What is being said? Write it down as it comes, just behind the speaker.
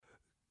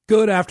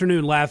Good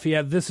afternoon,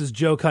 Lafayette. This is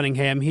Joe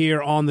Cunningham here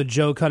on the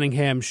Joe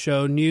Cunningham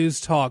Show. News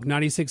Talk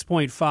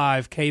 96.5,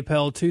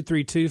 KPEL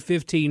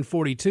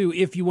 232-1542.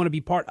 If you want to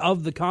be part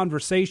of the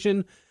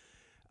conversation,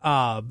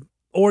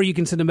 or you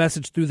can send a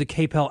message through the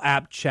KPEL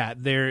app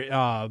chat. There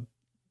are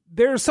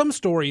some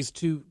stories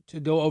to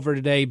go over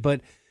today,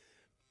 but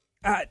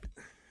I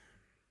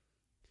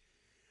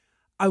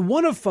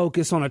want to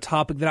focus on a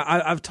topic that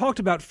I've talked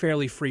about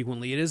fairly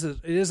frequently. It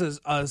is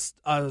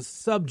a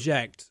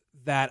subject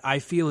that I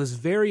feel is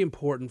very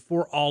important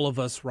for all of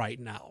us right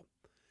now.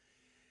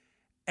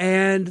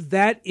 And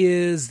that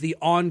is the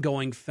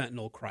ongoing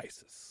fentanyl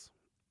crisis.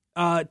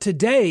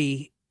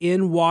 Today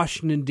in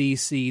Washington,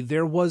 D.C.,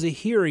 there was a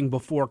hearing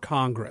before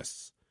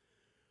Congress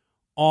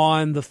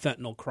on the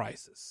fentanyl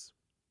crisis.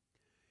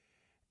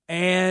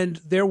 And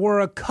there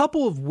were a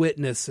couple of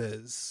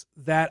witnesses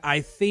that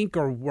I think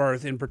are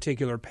worth, in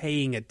particular,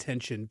 paying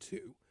attention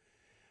to.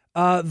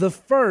 The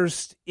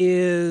first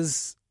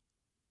is...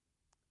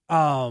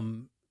 I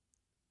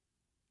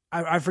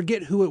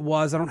forget who it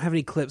was. I don't have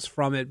any clips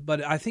from it,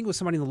 but I think it was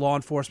somebody in the law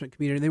enforcement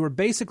community. They were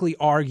basically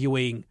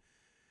arguing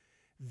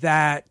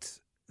that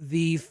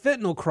the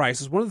fentanyl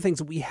crisis, one of the things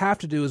that we have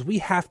to do is we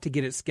have to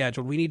get it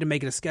scheduled. We need to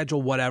make it a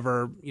schedule,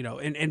 whatever,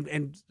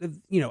 and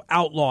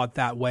outlaw it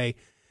that way.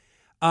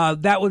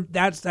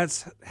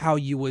 That's how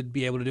you would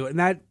be able to do it.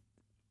 And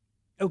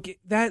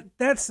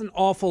that's an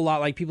awful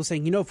lot like people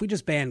saying, if we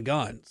just banned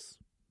guns,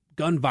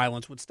 gun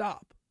violence would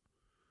stop.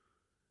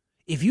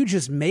 If you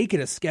just make it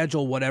a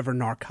schedule, whatever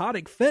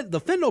narcotic, the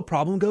fentanyl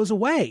problem goes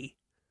away.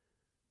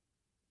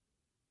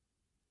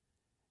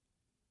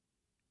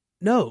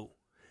 No.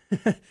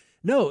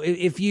 No,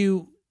 if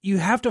you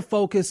have to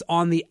focus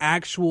on the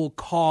actual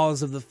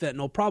cause of the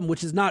fentanyl problem,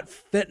 which is not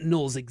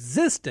fentanyl's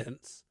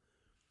existence.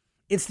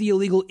 It's the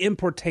illegal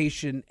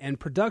importation and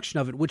production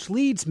of it, which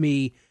leads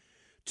me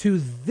to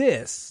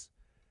this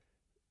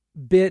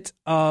bit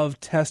of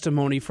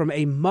testimony from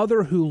a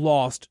mother who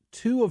lost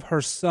two of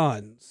her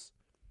sons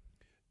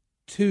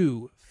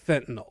to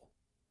fentanyl.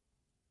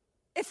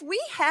 If we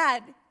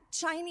had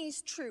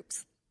Chinese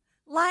troops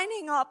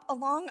lining up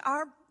along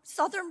our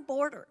southern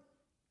border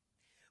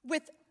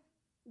with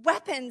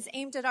weapons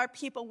aimed at our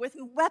people, with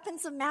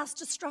weapons of mass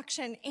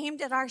destruction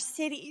aimed at our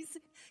cities,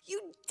 you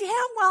damn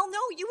well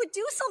know you would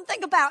do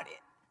something about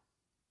it.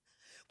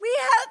 We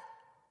had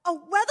a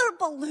weather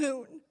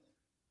balloon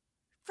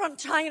from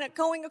China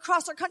going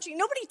across our country.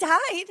 Nobody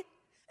died,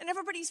 and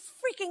everybody's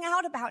freaking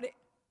out about it.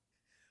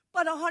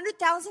 But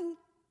 100,000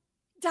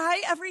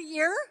 die every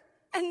year,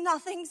 and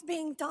nothing's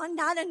being done.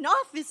 Not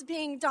enough is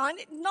being done.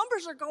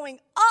 Numbers are going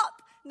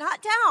up,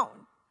 not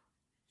down.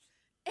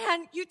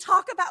 And you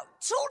talk about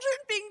children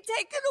being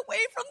taken away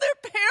from their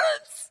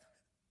parents.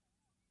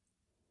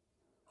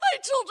 My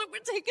children were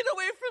taken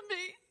away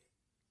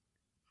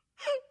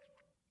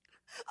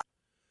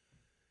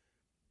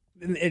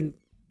from me. And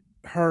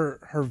her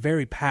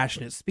very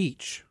passionate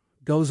speech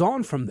goes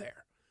on from there.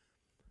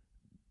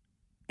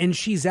 And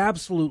she's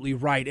absolutely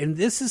right. And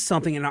this is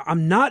something, and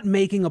I'm not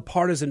making a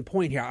partisan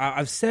point here.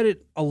 I've said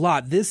it a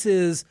lot. This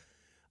is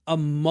a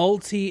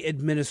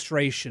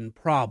multi-administration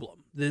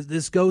problem.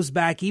 This goes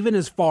back even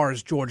as far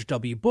as George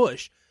W.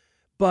 Bush.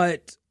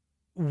 But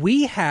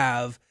we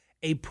have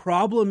a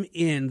problem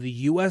in the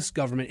U.S.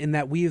 government in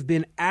that we have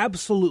been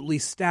absolutely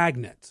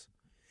stagnant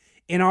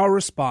in our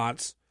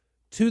response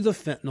to the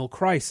fentanyl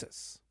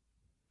crisis.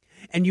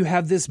 And you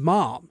have this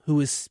mom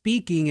who is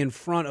speaking in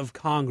front of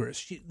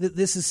Congress.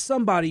 This is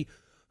somebody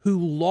who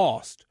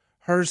lost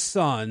her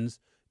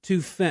sons to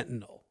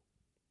fentanyl.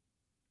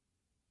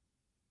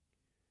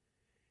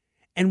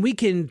 And we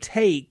can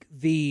take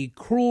the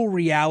cruel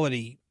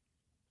reality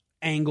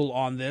angle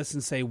on this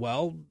and say,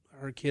 well,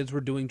 her kids were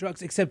doing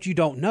drugs, except you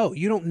don't know.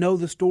 You don't know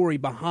the story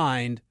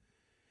behind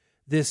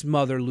this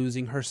mother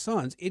losing her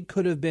sons. It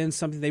could have been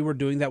something they were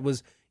doing that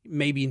was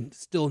maybe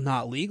still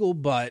not legal,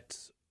 but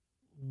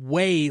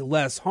way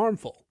less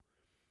harmful.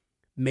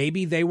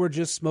 Maybe they were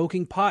just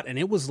smoking pot and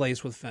it was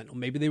laced with fentanyl.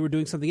 Maybe they were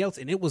doing something else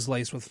and it was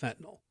laced with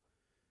fentanyl.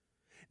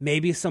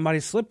 Maybe somebody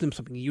slipped them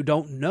something. You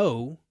don't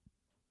know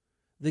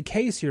the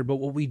case here, but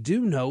what we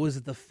do know is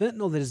that the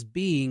fentanyl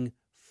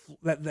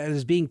that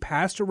is being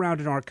passed around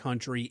in our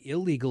country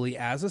illegally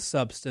as a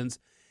substance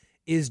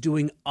is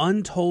doing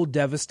untold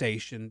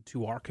devastation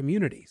to our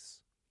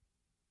communities.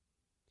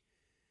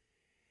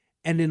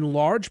 And in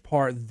large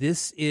part,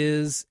 this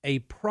is a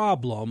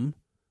problem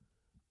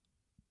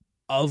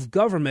of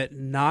government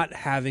not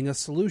having a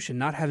solution,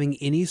 not having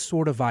any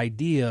sort of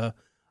idea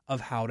of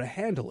how to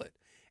handle it.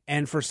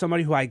 And for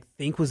somebody who I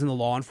think was in the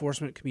law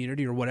enforcement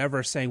community or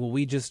whatever saying, well,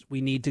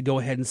 we need to go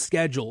ahead and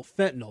schedule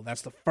fentanyl.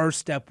 That's the first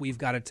step we've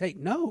got to take.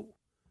 No,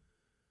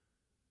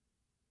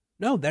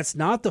 that's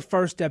not the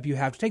first step you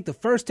have to take. The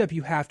first step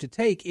you have to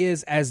take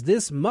is, as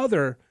this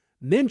mother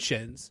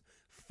mentions,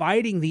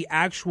 fighting the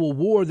actual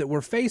war that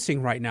we're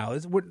facing right now.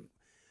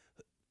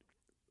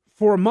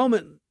 For a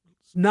moment,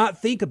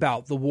 not think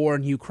about the war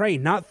in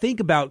Ukraine, not think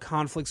about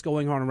conflicts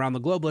going on around the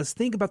globe. Let's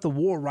think about the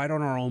war right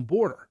on our own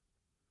border.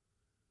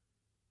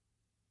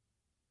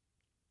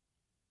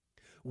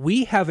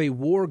 We have a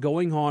war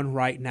going on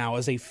right now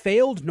as a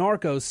failed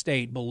narco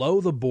state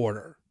below the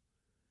border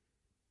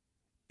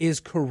is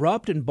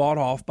corrupt and bought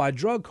off by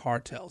drug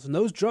cartels. And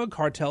those drug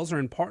cartels are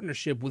in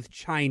partnership with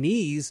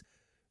Chinese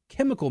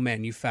chemical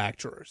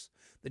manufacturers.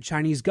 The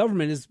Chinese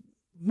government is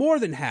more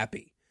than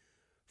happy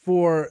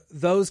for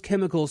those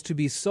chemicals to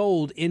be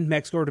sold in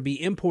Mexico or to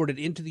be imported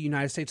into the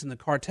United States, and the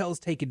cartels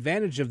take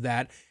advantage of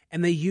that,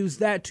 and they use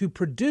that to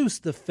produce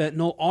the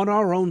fentanyl on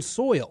our own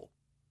soil.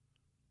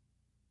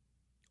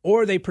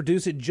 Or they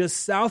produce it just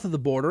south of the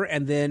border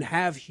and then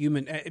have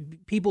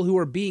people who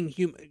are being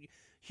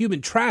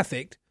human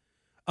trafficked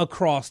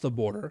across the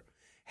border,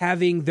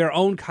 having their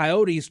own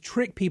coyotes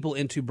trick people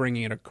into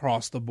bringing it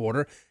across the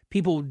border,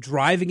 people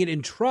driving it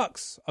in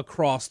trucks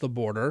across the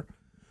border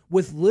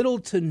with little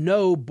to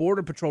no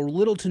border patrol,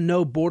 little to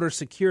no border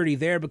security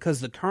there, because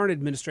the current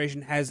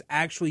administration has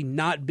actually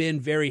not been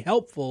very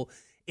helpful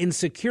in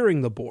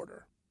securing the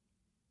border.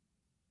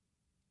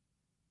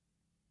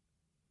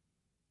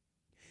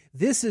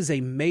 This is a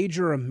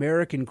major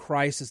American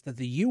crisis that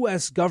the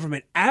U.S.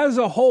 government as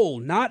a whole,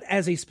 not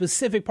as a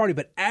specific party,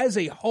 but as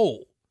a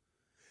whole,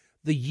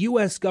 the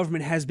U.S.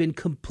 government has been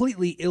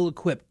completely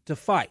ill-equipped to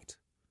fight.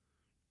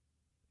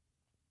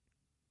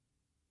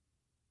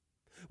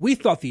 We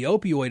thought the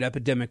opioid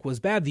epidemic was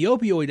bad. The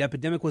opioid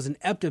epidemic was an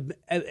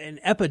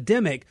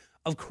epidemic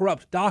of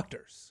corrupt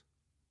doctors.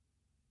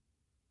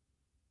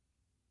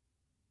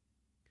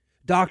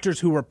 Doctors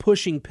who were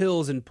pushing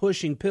pills and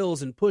pushing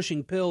pills and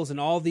pushing pills and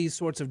all these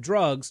sorts of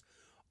drugs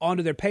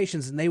onto their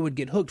patients, and they would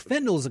get hooked.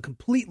 Fentanyl is a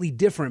completely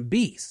different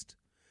beast.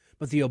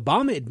 But the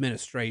Obama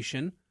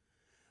administration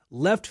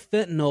left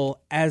fentanyl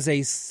as a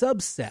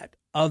subset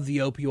of the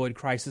opioid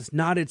crisis,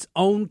 not its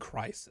own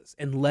crisis,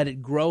 and let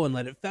it grow and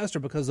let it fester,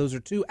 because those are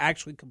two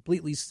actually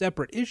completely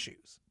separate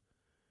issues.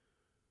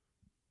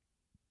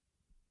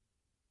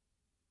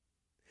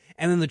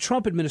 And then the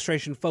Trump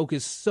administration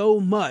focused so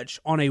much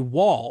on a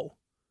wall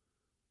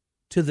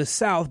to the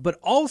south, but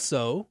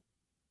also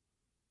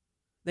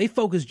they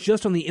focused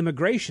just on the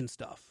immigration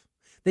stuff.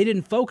 They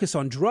didn't focus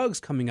on drugs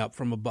coming up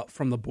from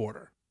the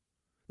border.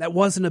 That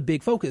wasn't a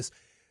big focus.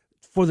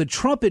 For the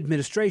Trump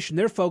administration,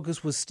 their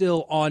focus was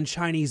still on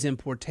Chinese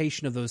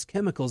importation of those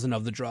chemicals and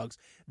of the drugs.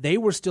 They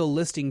were still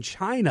listing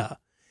China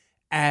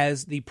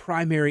as the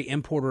primary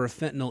importer of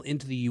fentanyl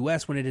into the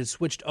U.S. when it had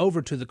switched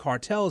over to the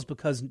cartels,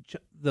 because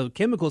the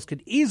chemicals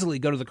could easily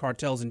go to the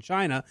cartels in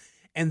China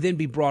and then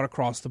be brought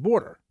across the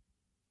border.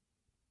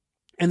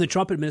 And the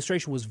Trump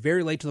administration was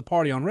very late to the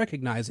party on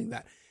recognizing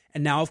that.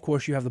 And now, of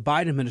course, you have the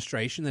Biden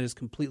administration that has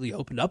completely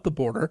opened up the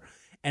border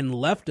and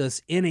left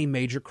us in a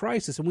major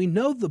crisis. And we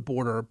know the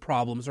border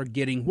problems are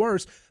getting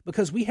worse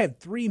because we had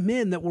 3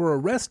 men that were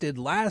arrested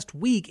last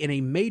week in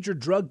a major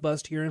drug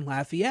bust here in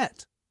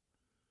Lafayette.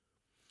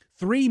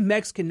 3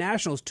 Mexican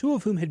nationals, 2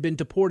 of whom had been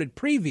deported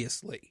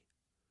previously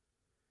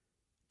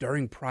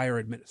during prior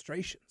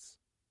administrations.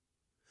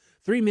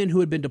 3 men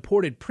who had been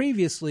deported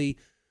previously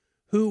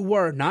who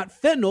were not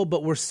fentanyl,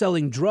 but were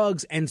selling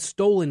drugs and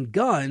stolen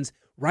guns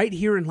right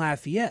here in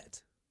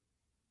Lafayette.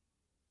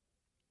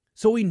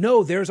 So we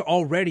know there's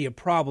already a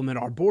problem at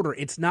our border.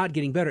 It's not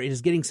getting better. It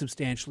is getting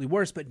substantially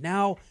worse. But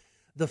now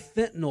the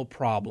fentanyl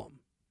problem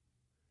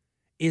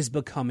is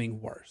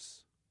becoming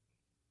worse.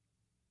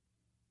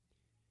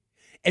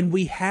 And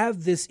we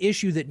have this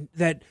issue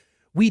that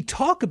we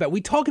talk about.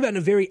 We talk about in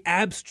a very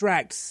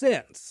abstract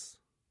sense.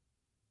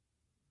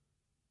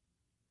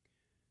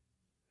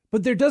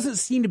 But there doesn't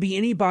seem to be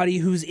anybody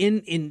who's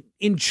in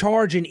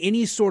charge in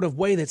any sort of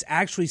way that's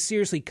actually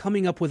seriously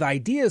coming up with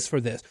ideas for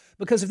this.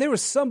 Because if there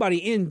was somebody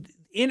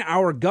in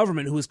our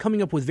government who was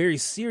coming up with very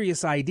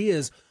serious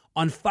ideas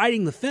on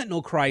fighting the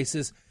fentanyl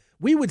crisis,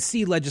 we would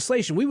see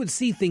legislation. We would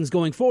see things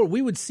going forward.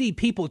 We would see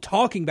people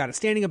talking about it,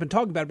 standing up and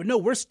talking about it. But no,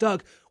 we're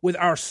stuck with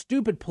our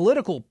stupid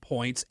political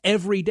points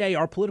every day,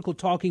 our political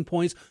talking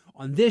points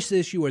on this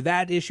issue or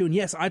that issue. And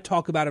yes, I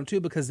talk about them too,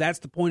 because that's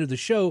the point of the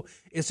show,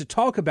 is to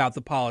talk about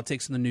the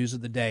politics and the news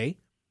of the day.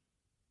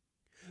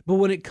 But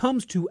when it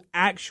comes to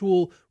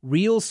actual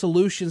real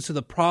solutions to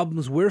the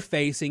problems we're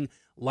facing,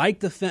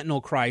 like the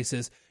fentanyl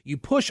crisis, you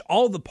push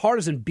all the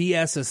partisan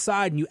BS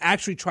aside and you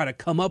actually try to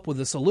come up with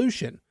a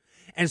solution.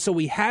 And so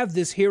we have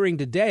this hearing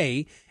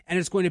today, and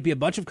it's going to be a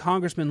bunch of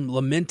congressmen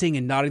lamenting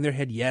and nodding their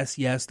head, yes,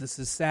 yes, this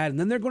is sad. And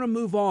then they're going to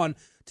move on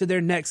to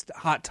their next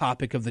hot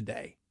topic of the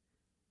day.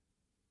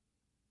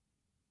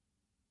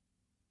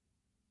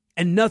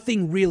 And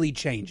nothing really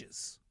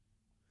changes.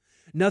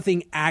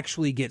 Nothing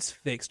actually gets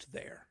fixed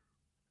there.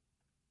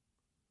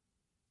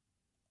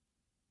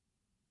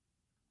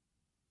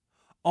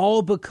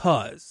 All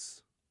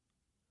because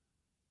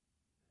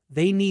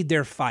they need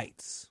their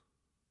fights.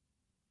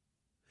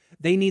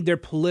 They need their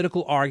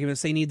political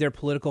arguments. They need their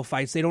political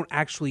fights. They don't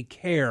actually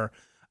care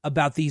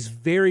about these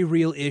very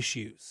real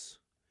issues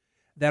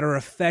that are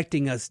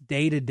affecting us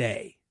day to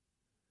day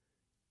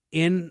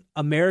in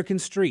American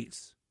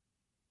streets.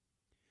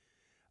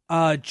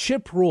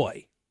 Chip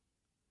Roy,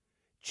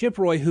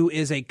 who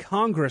is a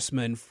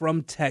congressman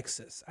from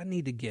Texas. I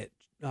need to get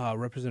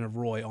Representative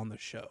Roy on the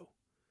show.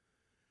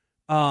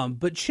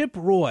 But Chip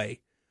Roy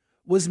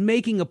was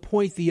making a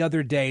point the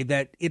other day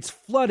that it's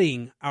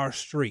flooding our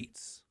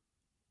streets.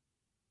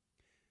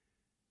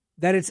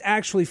 That it's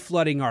actually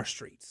flooding our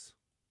streets.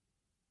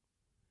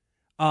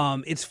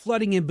 It's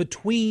flooding in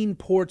between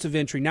ports of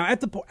entry. Now,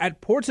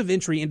 at ports of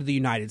entry into the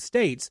United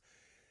States,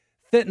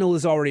 fentanyl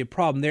is already a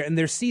problem there, and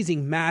they're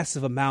seizing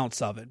massive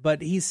amounts of it.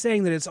 But he's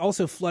saying that it's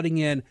also flooding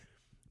in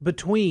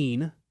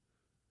between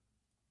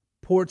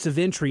ports of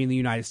entry in the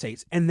United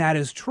States, and that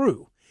is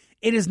true.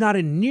 It is not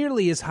in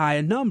nearly as high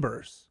a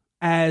numbers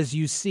as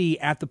you see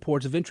at the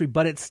ports of entry,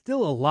 but it's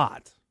still a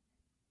lot.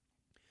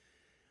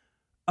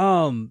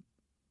 And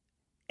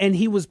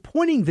he was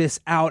pointing this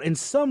out, and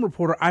some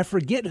reporter, I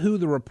forget who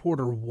the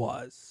reporter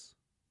was,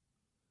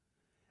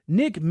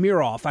 Nick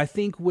Miroff, I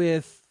think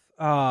with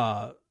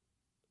the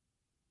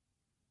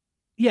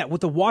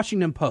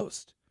Washington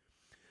Post.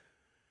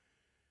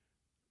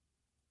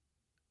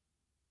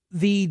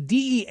 The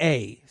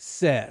DEA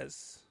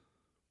says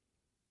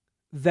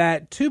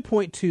that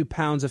 2.2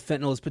 pounds of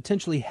fentanyl is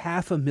potentially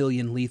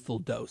 500,000 lethal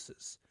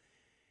doses.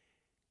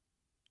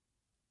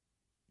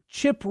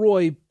 Chip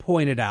Roy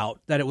pointed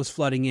out that it was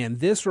flooding in.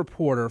 This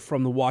reporter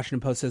from the Washington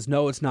Post says,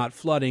 no, it's not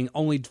flooding.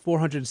 Only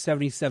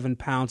 477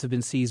 pounds have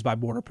been seized by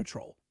Border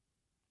Patrol.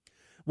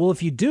 Well,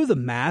 if you do the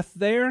math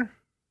there,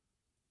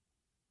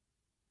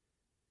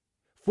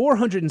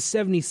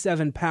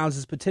 477 pounds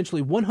is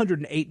potentially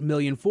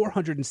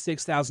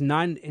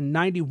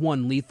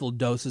 108,406,091 lethal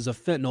doses of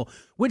fentanyl,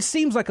 which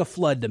seems like a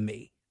flood to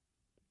me.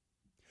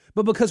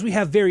 But because we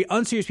have very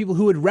unserious people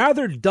who would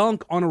rather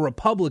dunk on a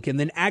Republican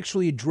than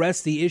actually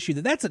address the issue,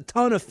 that's a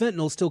ton of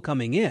fentanyl still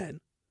coming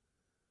in,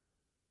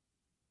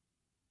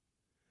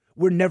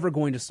 we're never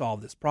going to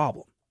solve this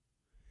problem.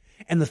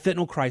 And the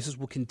fentanyl crisis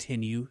will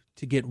continue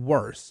to get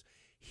worse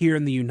here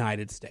in the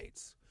United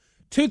States.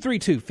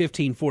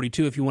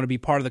 232-1542 if you want to be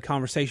part of the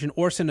conversation,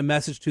 or send a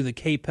message to the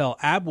KPEL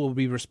app. We'll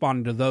be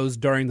responding to those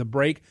during the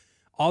break.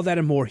 All that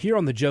and more here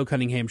on the Joe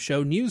Cunningham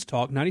Show, News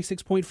Talk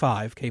 96.5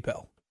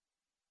 KPEL.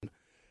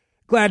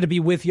 Glad to be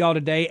with y'all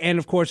today. And,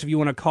 of course, if you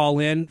want to call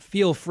in,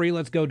 feel free.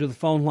 Let's go to the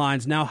phone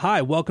lines now.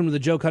 Hi, welcome to the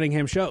Joe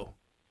Cunningham Show.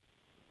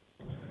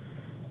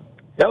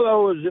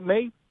 Hello, is it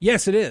me?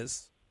 Yes, it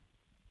is.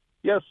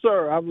 Yes,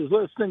 sir. I was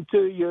listening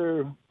to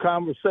your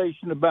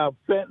conversation about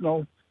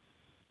fentanyl.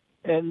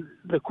 And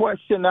the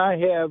question I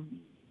have,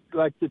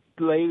 like the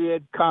lady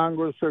at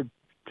Congress, her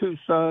two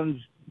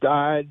sons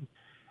died,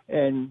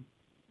 and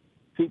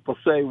people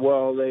say,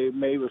 well, they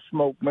may have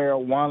smoked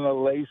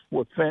marijuana laced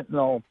with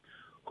fentanyl.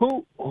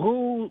 Who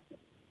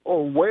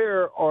or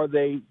where are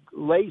they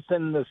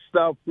lacing the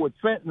stuff with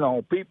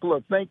fentanyl? People are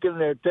thinking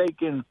they're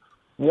taking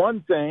one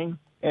thing,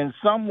 and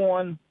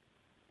someone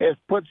has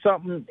put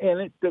something in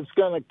it that's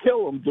going to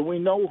kill them. Do we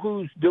know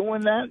who's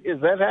doing that? Is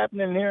that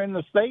happening here in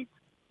the States?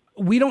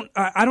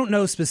 I don't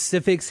know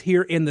specifics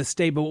here in the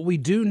state, but what we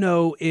do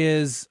know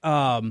is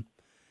that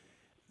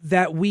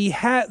we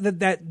have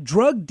that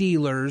drug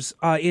dealers,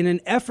 in an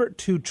effort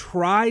to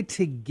try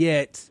to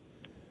get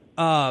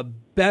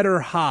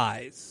better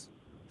highs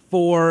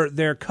for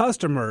their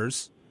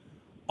customers,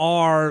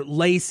 are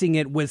lacing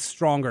it with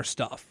stronger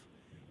stuff.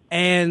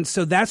 And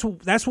so that's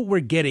what we're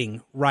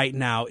getting right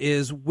now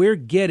is we're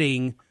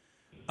getting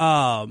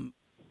we're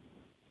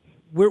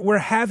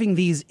having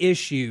these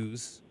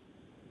issues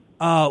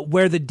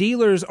where the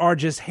dealers are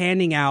just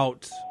handing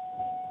out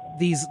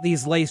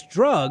these laced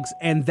drugs,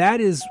 and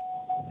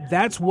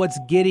that's what's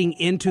getting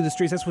into the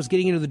streets. That's what's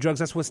getting into the drugs.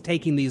 That's what's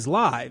taking these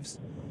lives.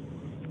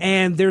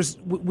 And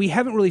we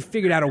haven't really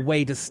figured out a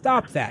way to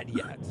stop that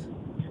yet.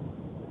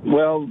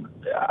 Well,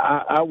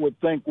 I would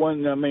think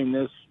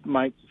this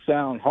might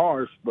sound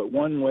harsh, but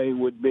one way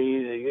would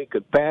be that it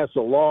could pass a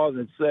law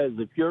that says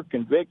if you're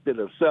convicted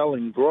of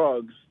selling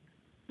drugs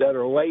that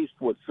are laced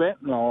with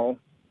fentanyl,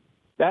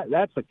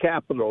 that's a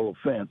capital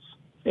offense.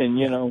 And,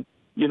 you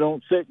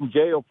don't sit in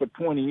jail for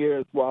 20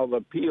 years while the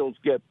appeals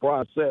get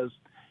processed.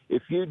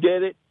 If you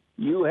did it,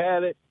 you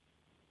had it,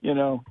 you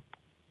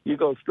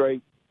go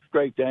straight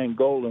to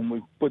Angola and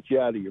we put you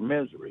out of your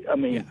misery.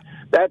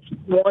 That's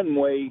one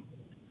way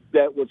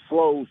that would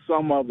slow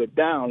some of it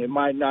down. It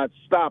might not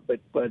stop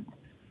it, but,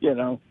 they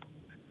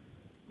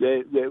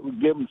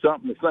would give them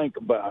something to think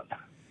about.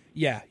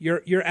 Yeah,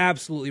 you're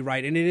absolutely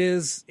right. And it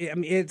is,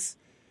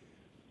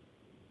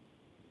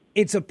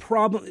 it's a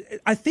problem.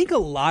 I think a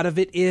lot of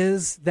it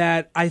is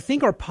that I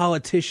think our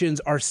politicians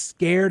are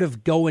scared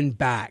of going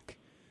back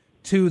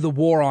to the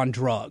war on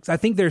drugs. I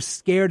think they're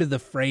scared of the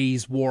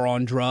phrase war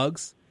on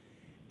drugs.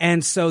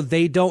 And so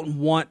they don't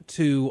want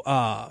to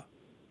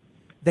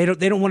they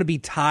don't want to be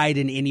tied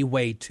in any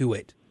way to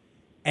it.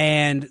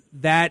 And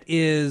that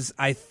is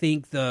I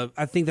think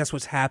that's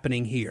what's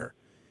happening here.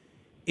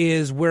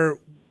 Is we're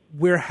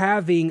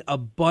having a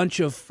bunch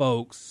of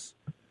folks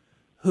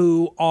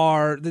who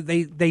are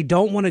they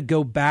don't want to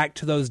go back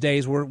to those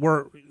days where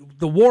we're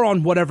the war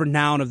on whatever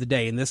noun of the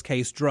day, in this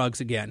case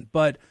drugs again.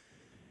 But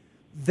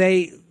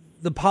the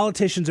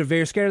politicians are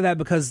very scared of that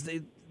because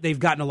they've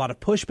gotten a lot of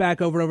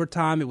pushback over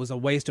time. It was a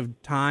waste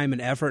of time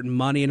and effort and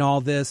money and all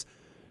this.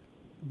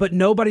 but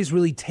nobody's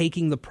really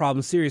taking the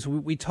problem serious.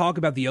 We talk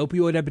about the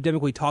opioid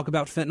epidemic, we talk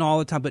about fentanyl all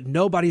the time, but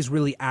nobody's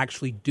really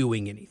actually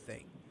doing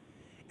anything.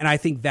 And I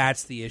think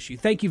that's the issue.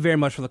 Thank you very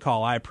much for the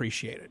call. I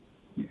appreciate it.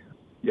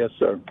 Yes,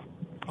 sir.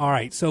 All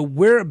right, so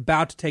we're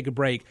about to take a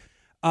break.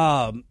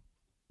 But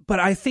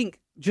I think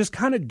just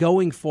kind of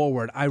going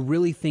forward, I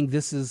really think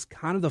this is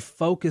kind of the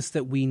focus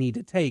that we need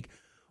to take.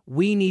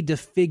 We need to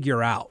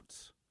figure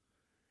out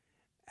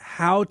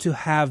how to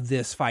have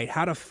this fight,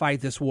 how to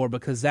fight this war,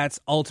 because that's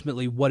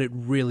ultimately what it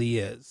really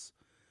is.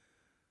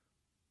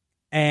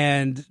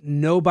 And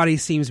nobody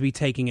seems to be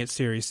taking it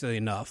seriously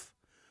enough.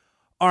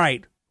 All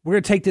right, we're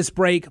going to take this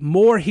break.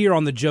 More here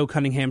on the Joe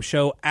Cunningham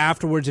Show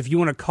afterwards. If you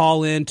want to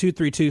call in,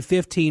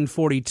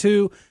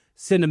 232-1542,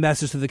 send a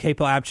message to the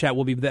KPEL app chat.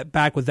 We'll be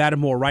back with that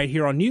and more right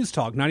here on News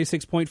Talk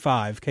 96.5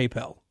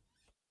 KPEL.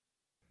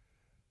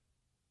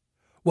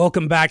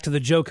 Welcome back to the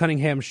Joe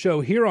Cunningham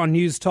Show here on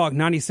News Talk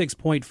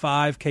 96.5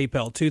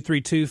 KPEL,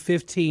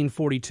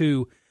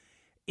 232-1542.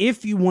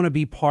 If you want to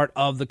be part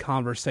of the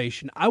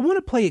conversation, I want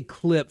to play a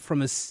clip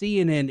from a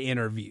CNN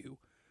interview.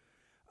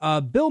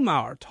 Bill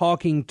Maher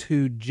talking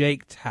to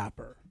Jake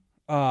Tapper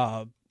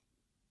on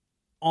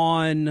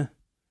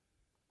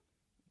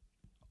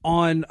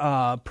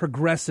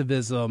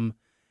progressivism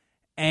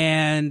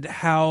and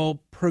how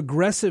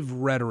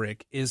progressive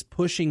rhetoric is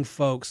pushing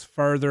folks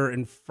further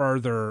and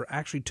further,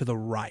 actually to the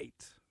right.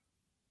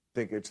 I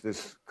think it's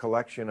this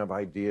collection of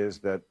ideas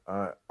that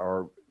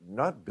are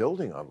not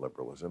building on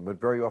liberalism,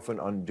 but very often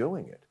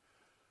undoing it.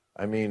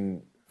 I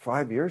mean,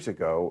 5 years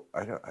ago,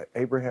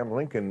 Abraham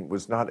Lincoln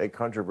was not a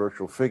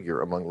controversial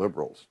figure among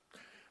liberals.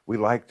 We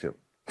liked him.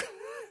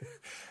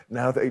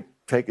 Now they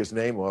take his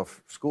name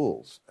off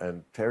schools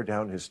and tear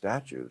down his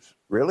statues.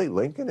 Really?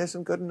 Lincoln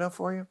isn't good enough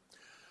for you?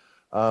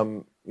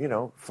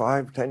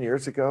 5-10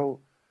 years ago,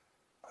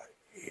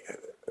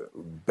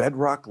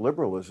 bedrock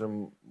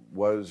liberalism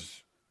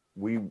was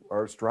we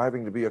are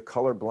striving to be a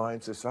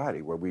colorblind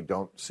society where we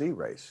don't see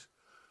race.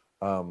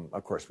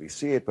 Of course, we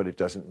see it, but it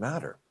doesn't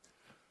matter.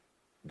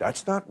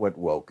 That's not what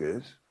woke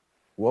is.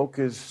 Woke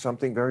is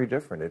something very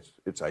different.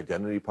 It's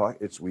identity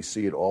politics. We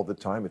see it all the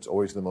time. It's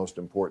always the most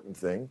important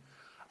thing.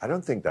 I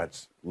don't think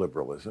that's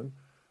liberalism.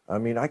 I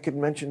mean, I could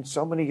mention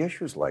so many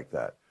issues like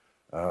that.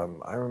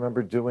 I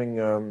remember doing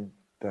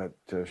that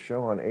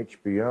show on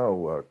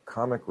HBO,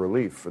 Comic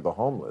Relief for the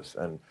Homeless.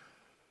 And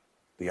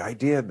the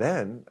idea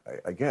then,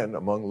 again,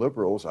 among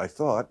liberals, I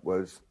thought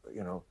was,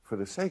 for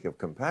the sake of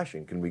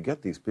compassion, can we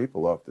get these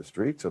people off the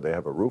street so they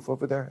have a roof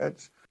over their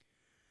heads?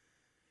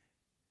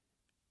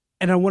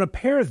 And I want to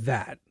pair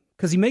that,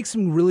 because he makes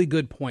some really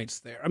good points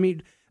there. I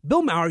mean,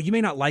 Bill Maher, you may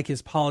not like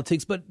his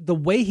politics, but the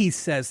way he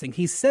says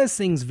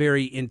things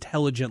very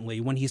intelligently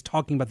when he's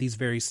talking about these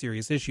very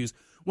serious issues.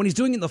 When he's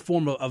doing it in the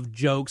form of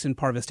jokes and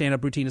part of a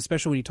stand-up routine,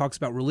 especially when he talks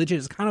about religion,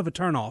 it's kind of a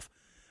turnoff.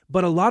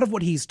 But a lot of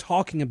what he's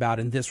talking about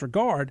in this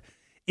regard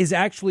is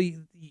actually,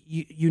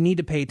 you need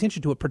to pay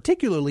attention to it,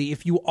 particularly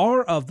if you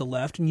are of the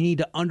left and you need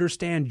to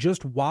understand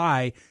just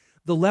why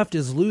the left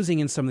is losing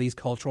in some of these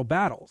cultural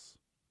battles.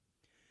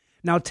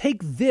 Now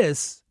take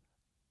this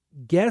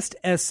guest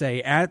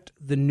essay at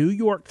the New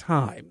York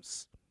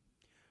Times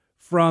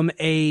from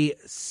a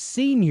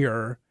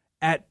senior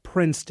at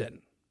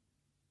Princeton.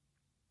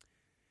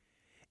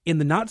 In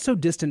the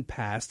not-so-distant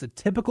past, the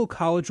typical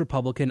college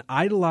Republican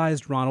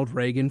idolized Ronald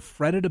Reagan,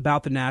 fretted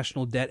about the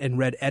national debt, and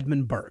read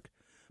Edmund Burke.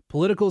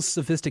 Political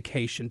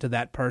sophistication to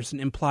that person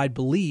implied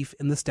belief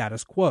in the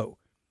status quo.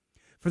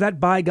 For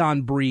that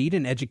bygone breed,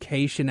 an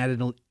education at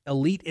an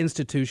elite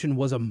institution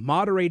was a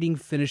moderating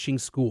finishing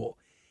school.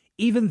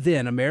 Even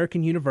then,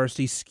 American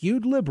universities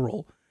skewed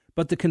liberal,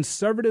 but the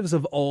conservatives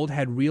of old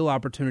had real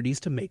opportunities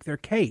to make their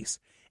case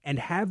and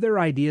have their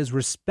ideas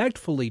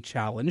respectfully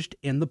challenged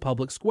in the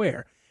public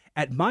square.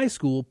 At my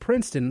school,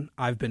 Princeton,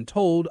 I've been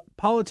told,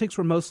 politics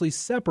were mostly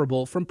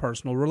separable from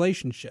personal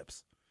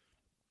relationships.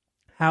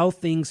 How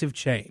things have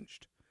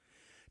changed.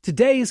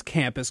 Today's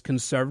campus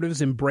conservatives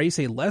embrace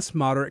a less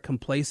moderate,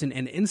 complacent,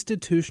 and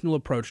institutional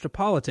approach to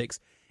politics.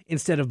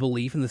 Instead of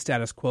belief in the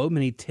status quo,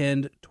 many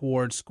tend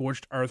towards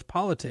scorched earth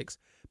politics.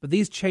 But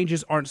these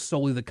changes aren't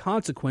solely the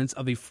consequence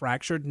of a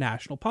fractured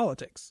national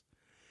politics.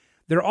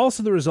 They're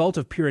also the result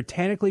of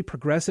puritanically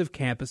progressive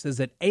campuses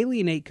that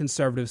alienate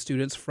conservative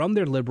students from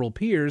their liberal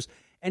peers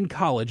and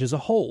college as a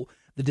whole.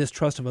 The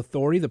distrust of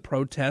authority, the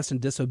protests and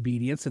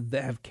disobedience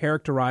that have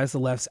characterized the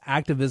left's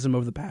activism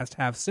over the past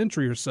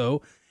half-century or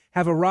so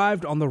have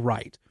arrived on the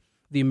right.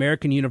 The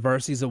American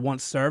universities that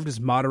once served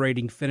as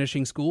moderating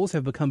finishing schools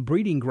have become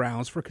breeding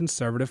grounds for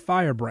conservative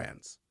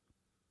firebrands.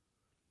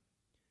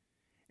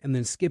 And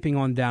then skipping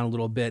on down a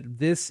little bit,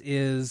 this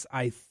is,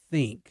 I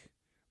think,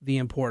 the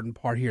important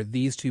part here,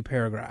 these two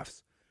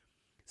paragraphs.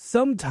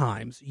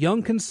 Sometimes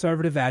young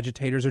conservative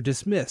agitators are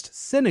dismissed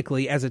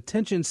cynically as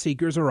attention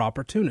seekers or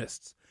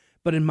opportunists.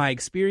 But in my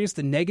experience,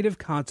 the negative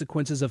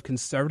consequences of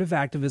conservative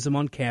activism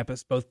on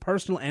campus, both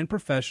personal and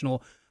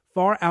professional,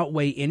 far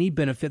outweigh any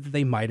benefit that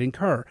they might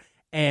incur.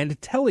 And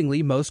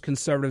tellingly, most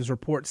conservatives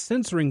report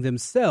censoring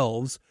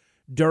themselves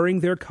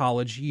during their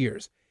college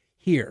years.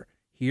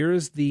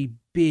 Here's the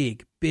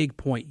big, big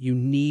point you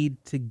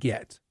need to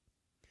get.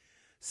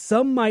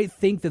 Some might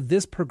think that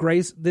this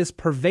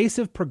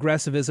pervasive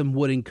progressivism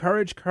would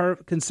encourage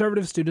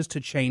conservative students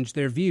to change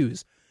their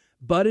views,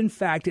 but in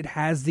fact it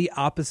has the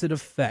opposite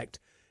effect.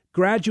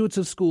 Graduates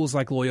of schools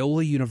like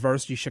Loyola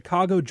University,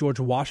 Chicago, George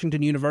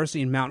Washington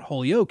University, and Mount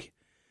Holyoke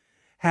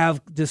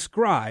have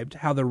described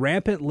how the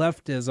rampant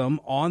leftism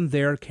on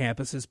their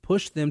campuses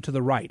pushed them to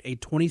the right. A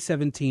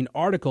 2017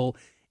 article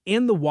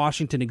in the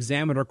Washington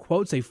Examiner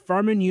quotes a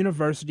Furman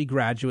University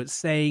graduate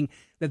saying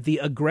that the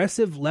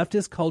aggressive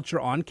leftist culture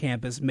on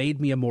campus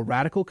made me a more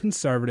radical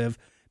conservative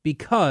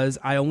because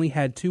I only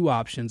had two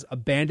options: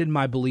 abandon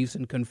my beliefs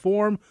and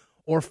conform,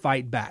 or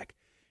fight back.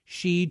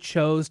 She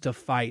chose to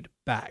fight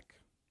back.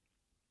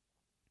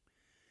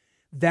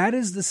 That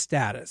is the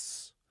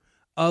status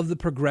of the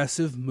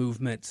progressive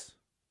movement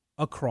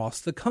across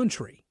the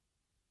country.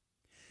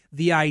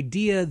 The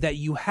idea that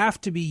you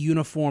have to be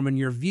uniform in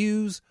your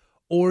views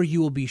or you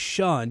will be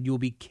shunned, you will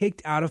be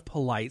kicked out of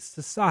polite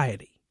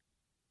society.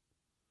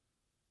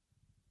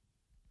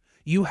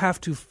 You have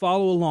to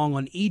follow along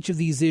on each of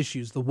these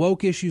issues, the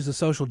woke issues, the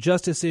social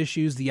justice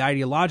issues, the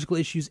ideological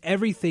issues,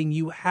 everything.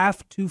 You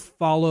have to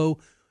follow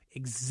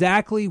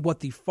exactly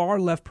what the far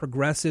left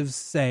progressives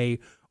say,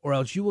 or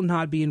else you will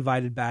not be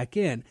invited back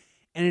in.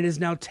 And it has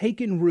now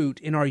taken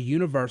root in our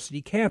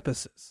university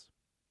campuses.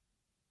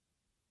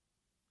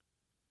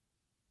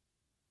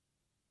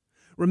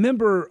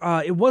 Remember,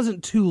 it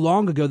wasn't too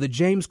long ago that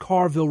James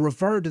Carville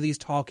referred to these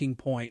talking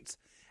points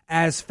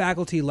as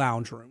faculty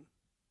lounge room.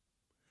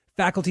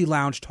 Faculty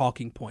lounge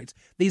talking points.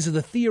 These are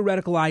the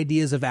theoretical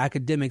ideas of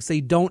academics.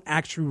 They don't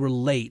actually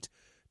relate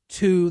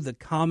to the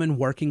common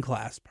working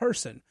class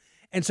person.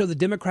 And so the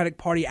Democratic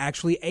Party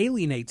actually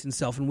alienates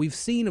itself. And we've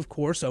seen, of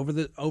course,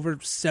 over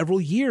several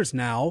years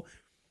now,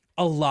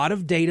 a lot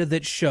of data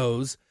that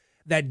shows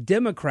that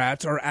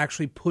Democrats are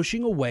actually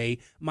pushing away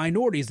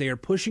minorities. They are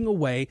pushing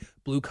away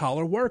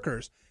blue-collar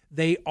workers.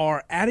 They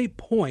are at a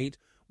point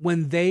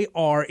when they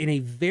are in a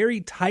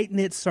very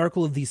tight-knit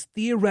circle of these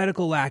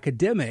theoretical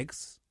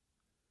academics,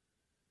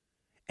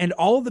 and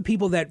all of the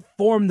people that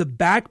form the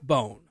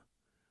backbone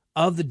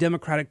of the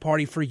Democratic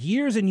Party for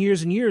years and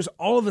years and years,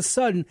 all of a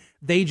sudden,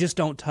 they just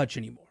don't touch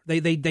anymore.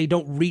 They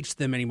don't reach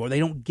them anymore. They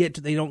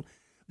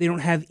don't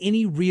have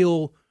any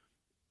real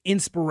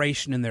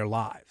inspiration in their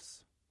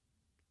lives.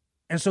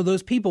 And so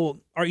those people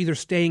are either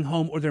staying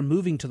home or they're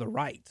moving to the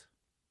right.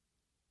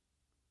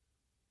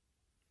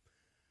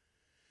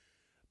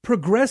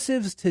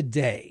 Progressives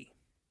today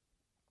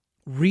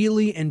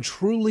really and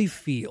truly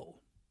feel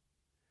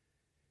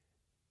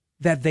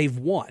that they've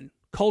won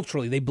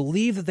culturally. They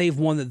believe that they've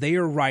won, that they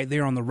are right. They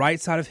are on the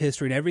right side of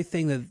history, and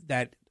everything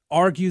that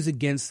argues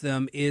against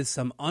them is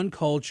some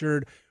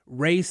uncultured,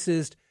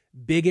 racist,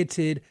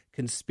 bigoted,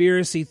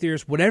 conspiracy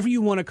theorists, whatever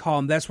you want to call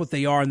them. That's what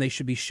they are, and they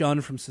should be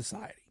shunned from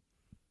society.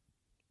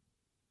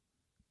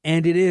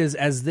 And it is,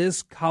 as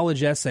this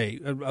college essay,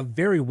 a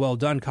very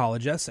well-done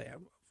college essay.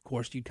 Of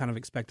course, you'd kind of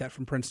expect that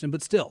from Princeton,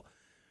 but still,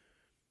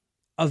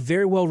 a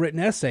very well-written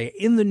essay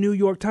in the New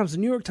York Times. The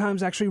New York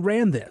Times actually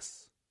ran this.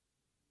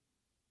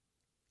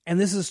 And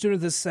this is a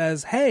student that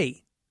says,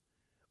 hey,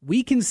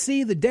 we can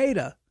see the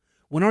data.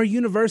 When our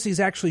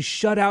universities actually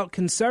shut out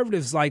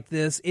conservatives like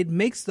this, it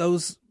makes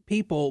those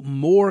people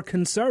more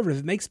conservative.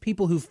 It makes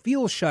people who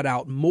feel shut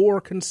out more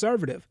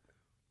conservative.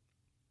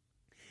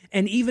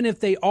 And even if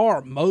they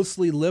are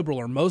mostly liberal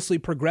or mostly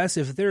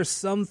progressive, if there are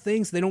some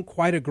things they don't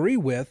quite agree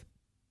with,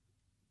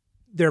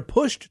 they're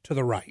pushed to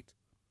the right.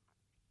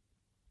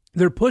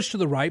 They're pushed to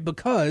the right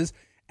because,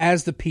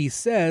 as the piece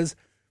says,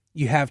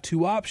 you have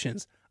two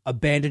options: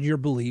 abandon your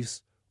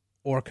beliefs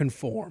or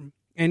conform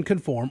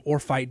or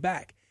fight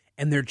back.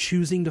 And they're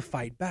choosing to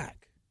fight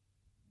back.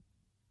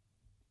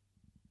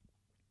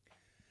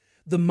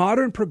 The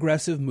modern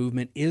progressive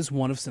movement is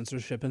one of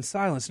censorship and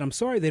silence. And I'm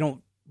sorry they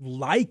don't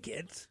like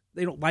it.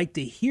 They don't like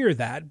to hear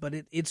that, but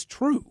it's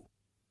true.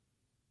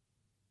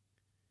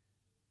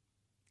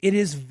 It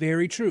is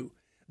very true.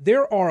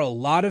 There are a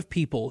lot of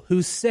people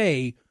who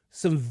say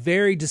some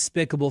very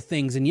despicable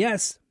things. And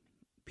yes,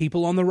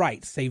 people on the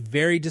right say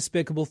very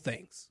despicable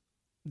things.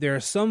 There are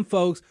some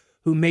folks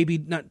who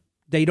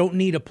they don't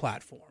need a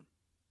platform.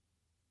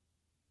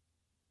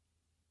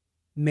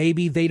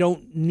 Maybe they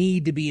don't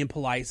need to be in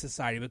polite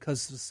society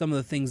because of some of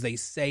the things they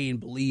say and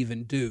believe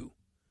and do.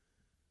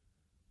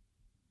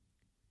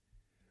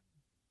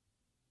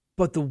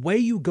 But the way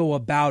you go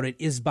about it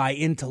is by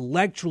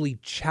intellectually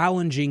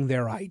challenging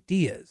their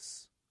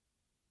ideas.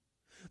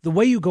 The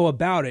way you go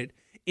about it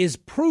is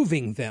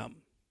proving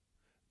them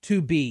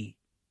to be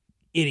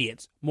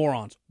idiots,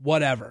 morons,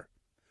 whatever,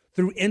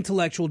 through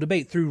intellectual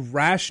debate, through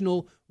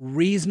rational,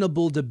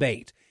 reasonable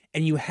debate.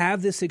 And you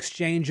have this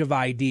exchange of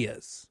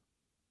ideas.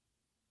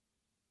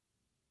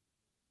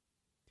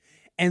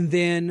 And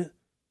then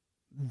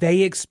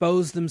they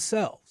expose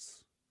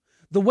themselves.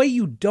 The way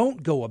you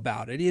don't go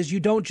about it is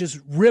you don't just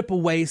rip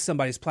away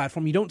somebody's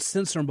platform. You don't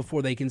censor them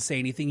before they can say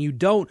anything. You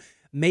don't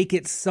make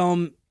it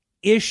some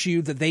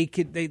issue that they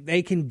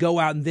can go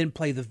out and then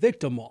play the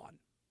victim on.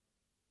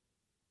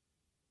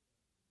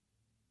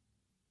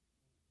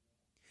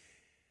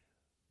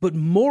 But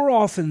more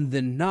often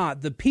than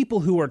not, the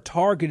people who are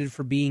targeted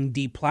for being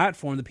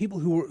deplatformed, the people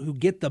who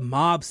get the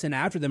mob sent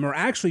after them, are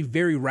actually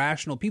very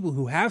rational people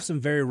who have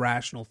some very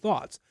rational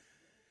thoughts.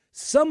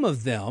 Some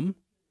of them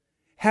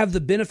have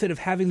the benefit of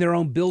having their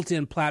own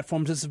built-in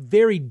platforms. It's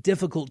very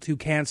difficult to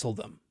cancel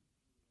them.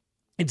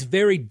 It's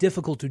very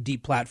difficult to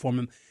deplatform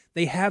them.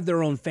 They have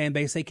their own fan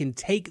base. They can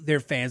take their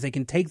fans, they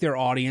can take their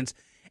audience,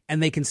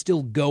 and they can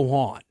still go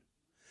on.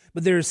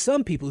 But there are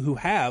some people who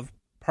have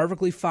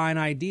perfectly fine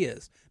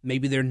ideas.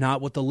 Maybe they're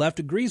not what the left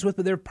agrees with,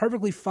 but they're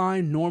perfectly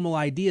fine, normal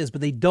ideas, but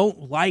they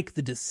don't like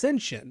the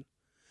dissension.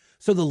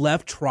 So the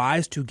left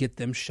tries to get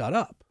them shut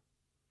up.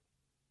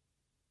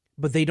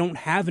 But they don't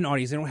have an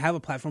audience. They don't have a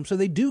platform, so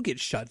they do get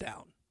shut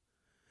down.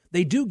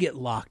 They do get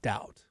locked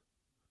out.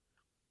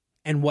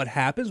 And what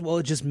happens? Well,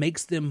 it just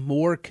makes them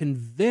more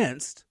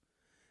convinced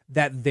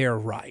that they're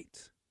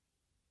right.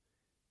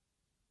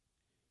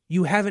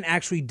 You haven't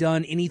actually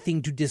done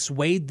anything to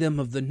dissuade them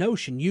of the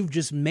notion. You've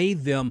just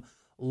made them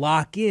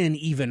lock in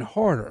even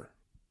harder.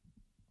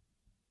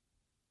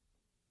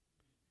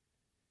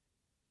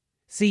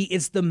 See,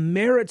 it's the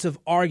merits of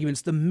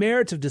arguments, the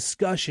merits of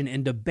discussion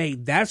and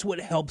debate. That's what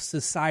helps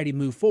society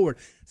move forward.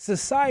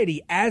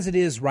 Society, as it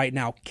is right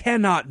now,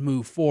 cannot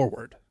move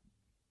forward.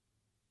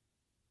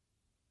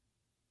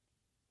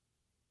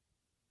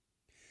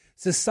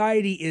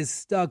 Society is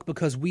stuck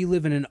because we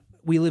live in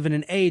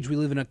an age, we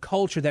live in a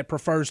culture that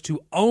prefers to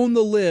own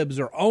the libs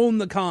or own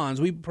the cons.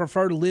 We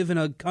prefer to live in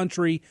a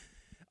country,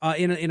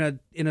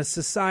 in a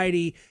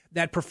society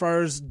that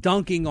prefers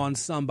dunking on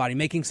somebody,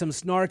 making some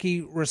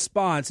snarky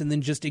response, and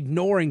then just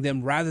ignoring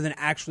them rather than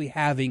actually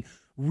having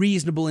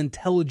reasonable,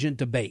 intelligent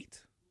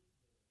debate.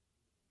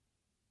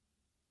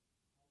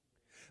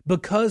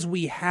 Because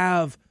we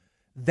have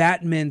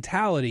that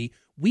mentality,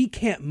 we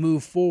can't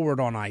move forward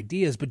on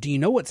ideas. But do you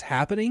know what's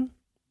happening?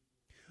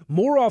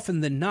 More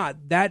often than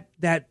not, that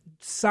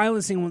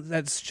silencing,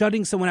 that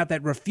shutting someone out,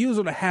 that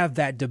refusal to have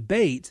that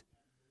debate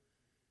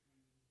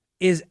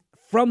is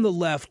from the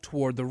left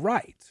toward the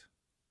right.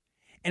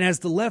 And as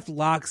the left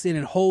locks in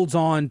and holds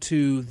on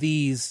to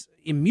these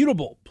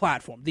immutable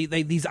platforms,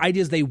 these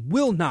ideas they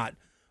will not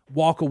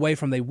walk away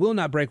from, they will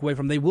not break away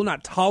from, they will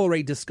not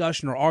tolerate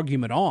discussion or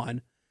argument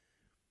on.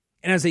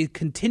 And as they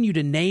continue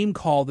to name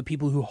call the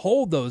people who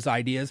hold those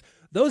ideas,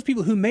 those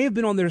people who may have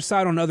been on their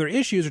side on other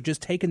issues are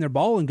just taking their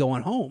ball and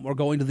going home or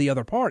going to the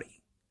other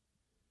party.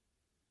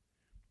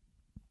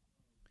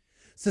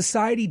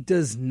 Society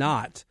does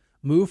not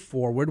move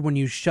forward when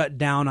you shut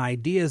down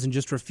ideas and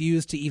just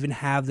refuse to even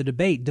have the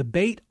debate.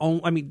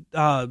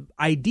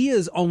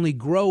 Ideas only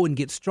grow and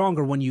get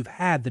stronger when you've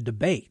had the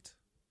debate.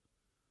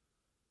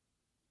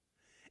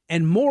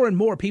 And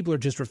more people are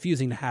just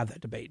refusing to have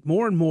that debate.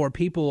 More and more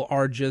people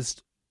are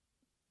just,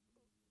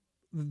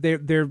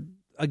 they're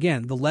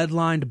again, the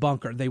lead-lined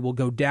bunker. They will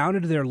go down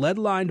into their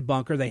lead-lined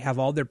bunker. They have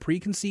all their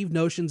preconceived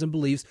notions and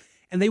beliefs,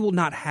 and they will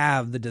not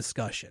have the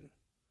discussion.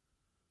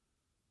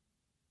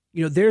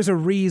 You know, there's a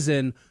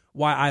reason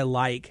why I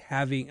like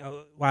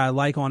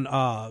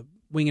on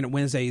Winging It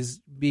Wednesdays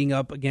being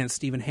up against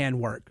Stephen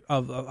Handwerk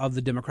of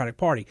the Democratic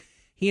Party.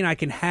 He and I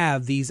can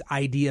have these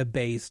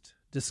idea-based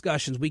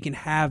discussions. We can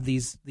have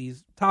these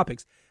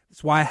topics.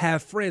 That's why I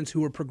have friends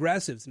who are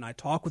progressives, and I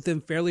talk with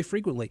them fairly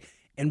frequently.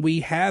 And we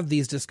have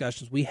these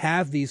discussions. We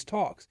have these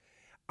talks.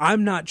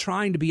 I'm not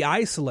trying to be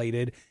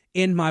isolated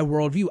in my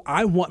worldview.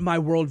 I want my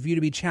worldview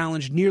to be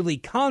challenged nearly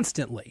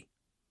constantly.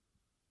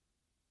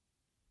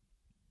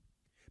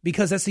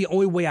 Because that's the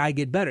only way I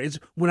get better. It's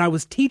when I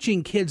was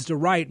teaching kids to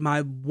write,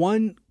 my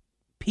one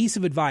piece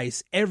of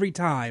advice every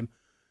time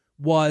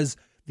was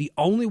the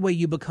only way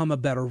you become a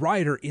better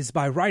writer is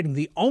by writing.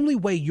 The only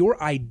way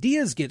your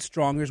ideas get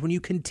stronger is when you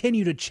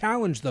continue to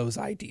challenge those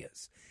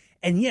ideas.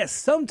 And yes,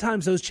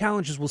 sometimes those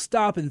challenges will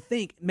stop and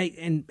think,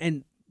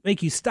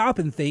 make you stop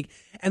and think,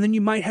 and then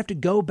you might have to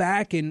go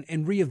back and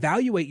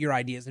reevaluate your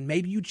ideas, and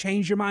maybe you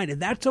change your mind,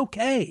 and that's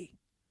okay.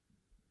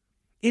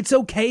 It's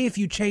okay if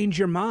you change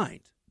your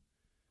mind.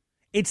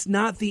 It's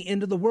not the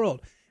end of the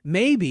world.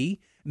 Maybe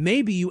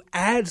you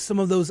add some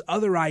of those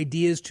other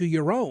ideas to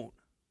your own,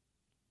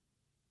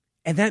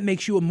 and that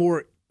makes you a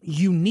more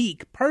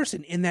unique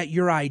person in that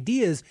your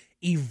ideas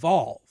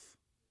evolve.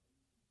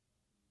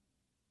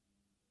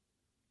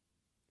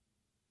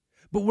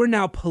 But we're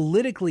now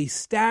politically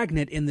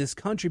stagnant in this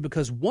country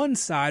because one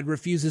side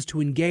refuses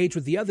to engage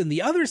with the other, and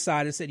the other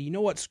side has said, you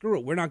know what, screw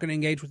it, we're not going to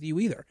engage with you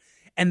either.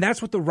 And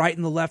that's what the right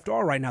and the left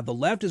are right now. The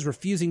left is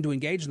refusing to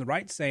engage, and the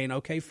right saying,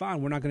 okay,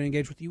 fine, we're not going to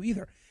engage with you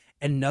either.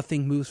 And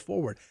nothing moves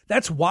forward.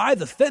 That's why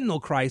the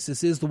fentanyl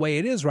crisis is the way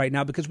it is right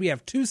now, because we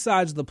have two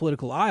sides of the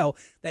political aisle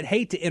that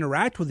hate to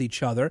interact with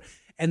each other,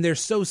 and they're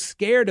so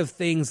scared of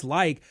things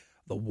like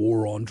the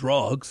war on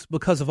drugs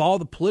because of all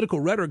the political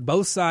rhetoric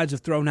both sides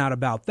have thrown out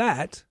about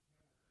that.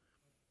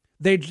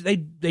 They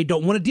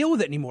don't want to deal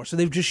with it anymore, so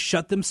they've just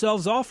shut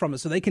themselves off from it.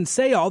 So they can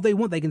say all they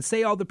want. They can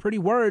say all the pretty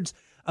words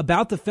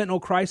about the fentanyl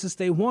crisis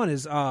they want.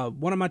 As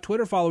one of my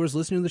Twitter followers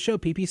listening to the show,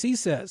 PPC,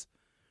 says,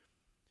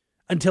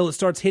 until it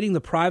starts hitting their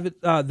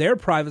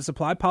private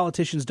supply.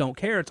 Politicians don't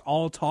care. It's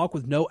all talk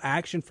with no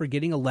action for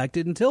getting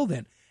elected until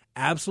then.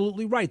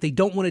 Absolutely right. They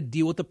don't want to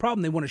deal with the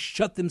problem. They want to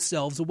shut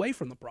themselves away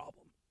from the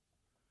problem.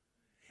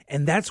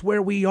 And that's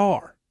where we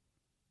are.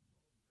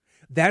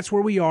 That's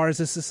where we are as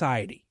a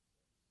society.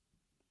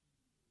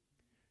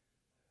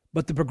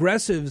 But the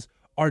progressives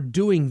are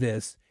doing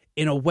this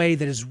in a way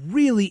that is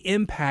really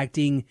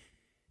impacting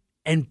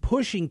and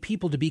pushing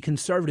people to be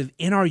conservative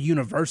in our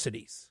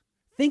universities.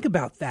 Think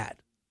about that.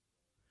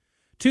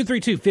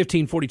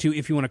 232-1542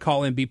 if you want to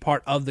call in, be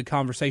part of the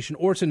conversation,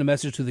 or send a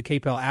message to the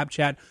KPEL app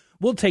chat.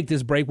 We'll take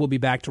this break. We'll be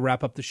back to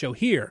wrap up the show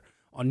here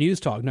on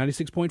News Talk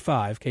 96.5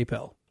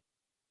 KPEL.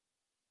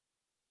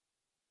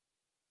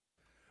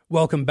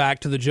 Welcome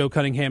back to the Joe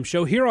Cunningham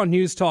Show here on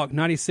News Talk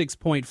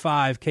 96.5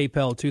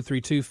 KPEL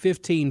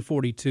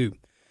 232-1542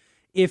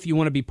 if you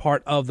want to be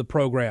part of the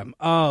program.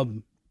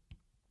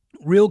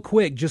 Real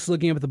quick, just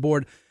looking up at the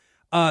board,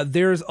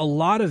 there's a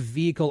lot of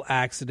vehicle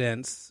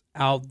accidents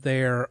out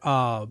there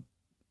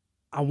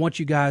I want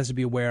you guys to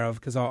be aware of,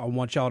 because I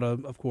want y'all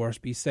to, of course,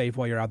 be safe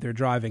while you're out there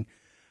driving.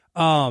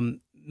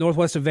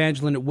 Northwest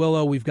Evangeline at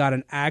Willow, we've got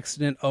an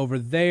accident over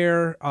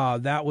there.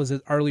 That was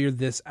earlier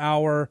this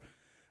hour.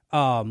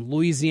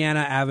 Louisiana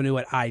Avenue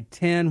at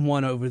I-10,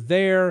 one over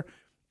there.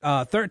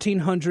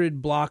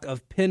 1300 block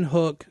of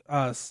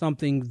Pinhook,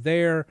 something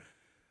there.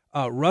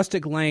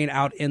 Rustic Lane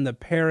out in the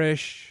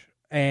parish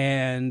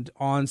and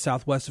on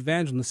Southwest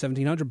Evangeline, the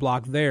 1700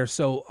 block there.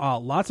 So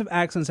lots of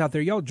accidents out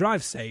there. Y'all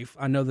drive safe.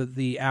 I know that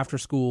the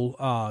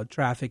after-school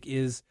traffic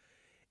is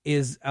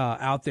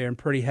out there and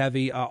pretty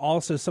heavy.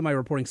 Also, somebody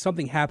reporting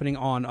something happening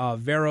on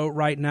Vero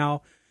right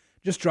now.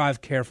 Just drive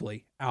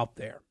carefully out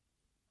there.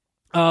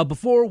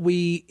 Before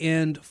we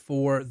end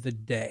for the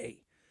day,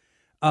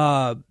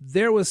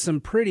 there was some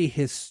pretty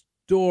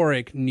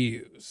historic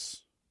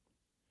news.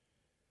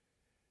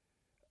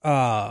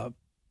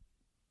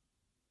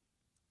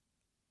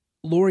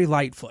 Lori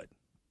Lightfoot,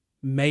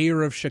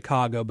 mayor of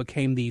Chicago,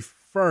 became the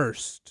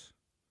first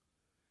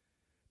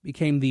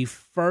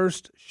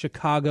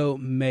Chicago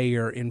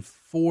mayor in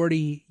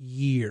 40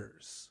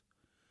 years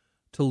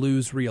to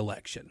lose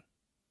re-election.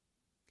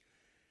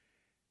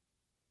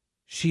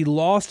 She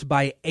lost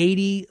by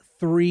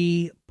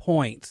 83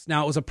 points.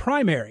 Now, it was a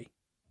primary.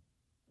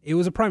 There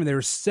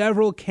were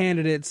several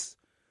candidates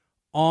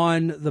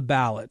on the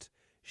ballot.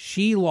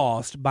 She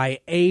lost by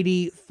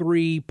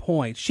 83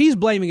 points. She's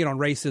blaming it on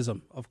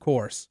racism, of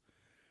course.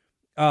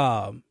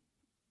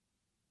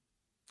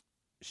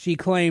 She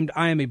claimed,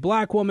 "I am a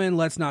black woman.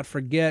 Let's not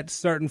forget,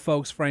 certain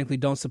folks, frankly,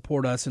 don't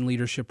support us in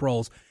leadership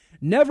roles."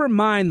 Never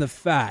mind the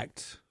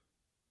fact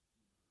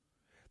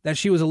that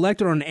she was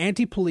elected on an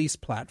anti-police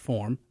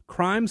platform.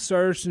 Crime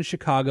surged in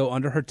Chicago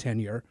under her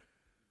tenure.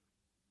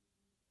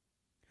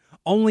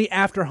 Only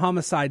after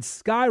homicide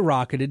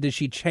skyrocketed did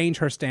she change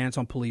her stance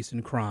on police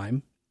and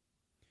crime.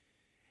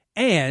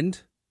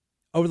 And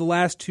over the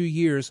last 2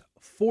 years,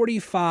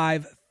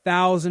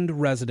 45,000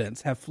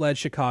 residents have fled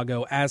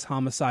Chicago as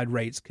homicide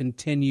rates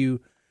continue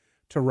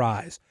to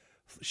rise.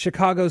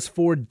 Chicago's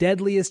 4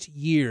 deadliest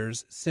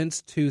years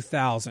since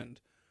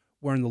 2000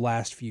 were in the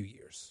last few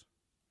years.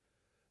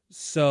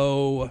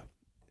 So,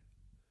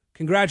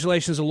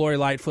 congratulations to Lori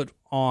Lightfoot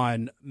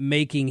on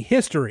making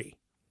history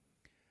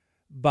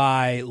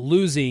by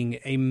losing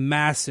a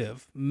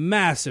massive,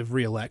 massive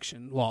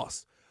re-election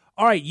loss.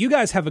 All right, you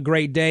guys have a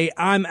great day.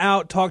 I'm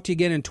out. Talk to you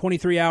again in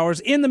 23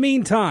 hours. In the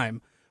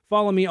meantime,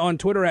 follow me on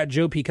Twitter at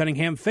Joe P.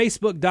 Cunningham,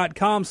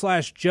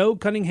 Facebook.com/Joe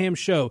Cunningham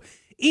Show.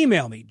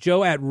 Email me,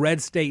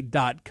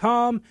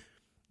 joe@redstate.com.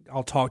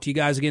 I'll talk to you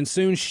guys again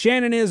soon.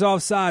 Shannon is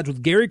Offsides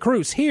with Gary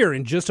Cruz here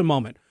in just a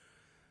moment.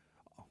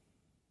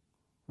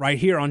 Right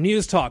here on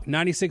News Talk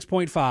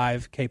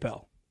 96.5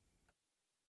 KPEL.